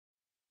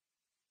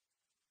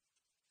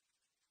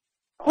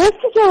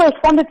Hospital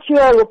responded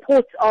to a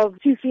report of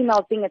two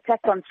females being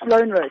attacked on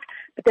Sloane Road,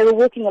 but they were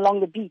walking along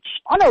the beach.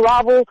 On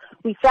arrival,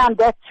 we found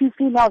that two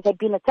females had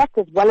been attacked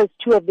as well as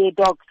two of their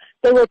dogs.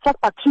 They were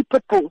attacked by two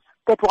pitbulls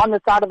that were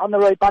on the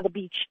road by the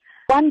beach.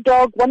 One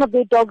of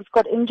their dogs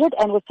got injured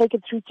and was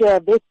taken through to a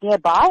vet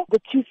nearby. The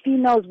two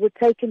females were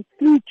taken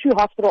through to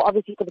hospital,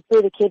 obviously for the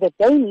further care that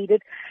they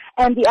needed,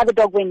 and the other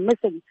dog went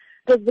missing.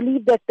 It was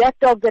believed that that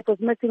dog that was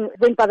missing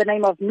went by the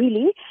name of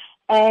Mealy,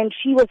 and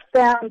she was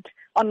found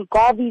on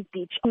Garvey's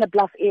Beach in the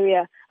Bluff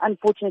area.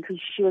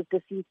 Unfortunately, she was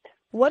deceased.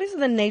 What is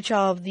the nature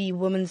of the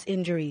woman's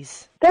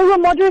injuries? They were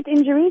moderate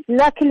injuries,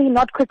 luckily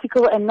not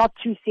critical and not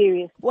too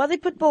serious. Were the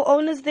pit bull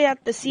owners there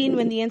at the scene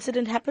when the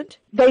incident happened?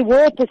 They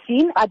were at the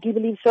scene, I do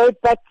believe so,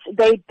 but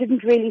they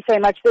didn't really say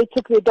much. They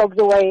took their dogs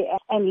away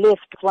and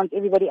left once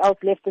everybody else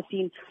left the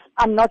scene.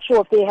 I'm not sure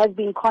if there has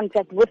been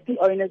contact with the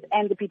owners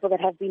and the people that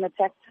have been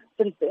attacked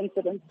since the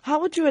incident. How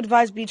would you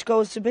advise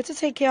beachgoers to better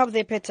take care of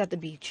their pets at the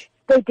beach?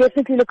 They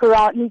definitely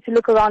need to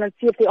look around and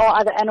see if there are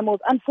other animals.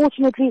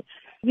 Unfortunately,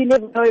 you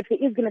never know if there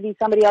is going to be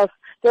somebody else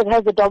that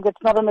has a dog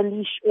that's not on a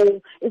leash or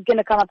is going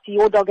to come up to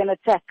your dog and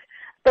attack.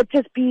 But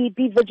just be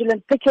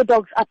vigilant, pick your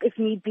dogs up if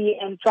need be,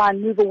 and try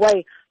and move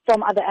away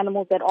from other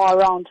animals that are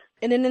around.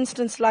 In an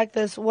instance like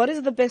this, what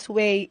is the best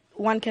way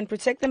one can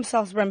protect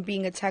themselves from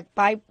being attacked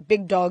by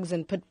big dogs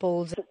and pit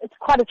bulls? It's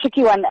quite a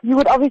tricky one. You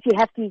would obviously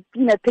have to,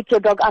 pick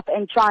your dog up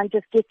and try and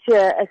just get to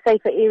a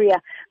safer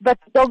area. But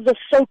dogs are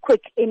so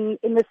quick in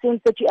the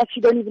sense that you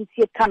actually don't even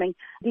see it coming.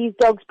 These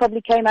dogs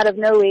probably came out of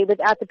nowhere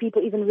without the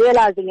people even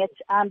realizing it,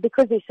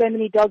 because there's so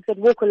many dogs that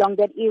walk along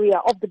that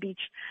area of the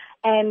beach.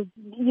 And,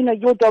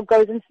 your dog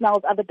goes and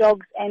smells other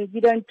dogs and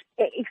you don't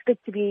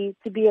expect to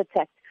be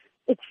attacked.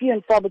 It's few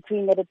and far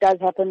between that it does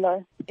happen,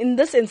 though. In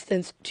this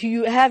instance, do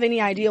you have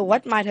any idea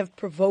what might have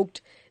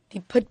provoked the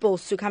pit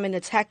bulls to come and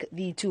attack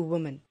the two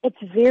women? It's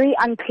very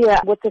unclear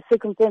what the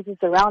circumstances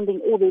surrounding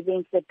all the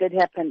events that did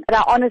happen. But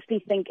I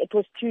honestly think it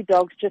was two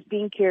dogs just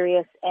being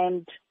curious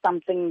and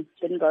something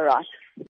didn't go right.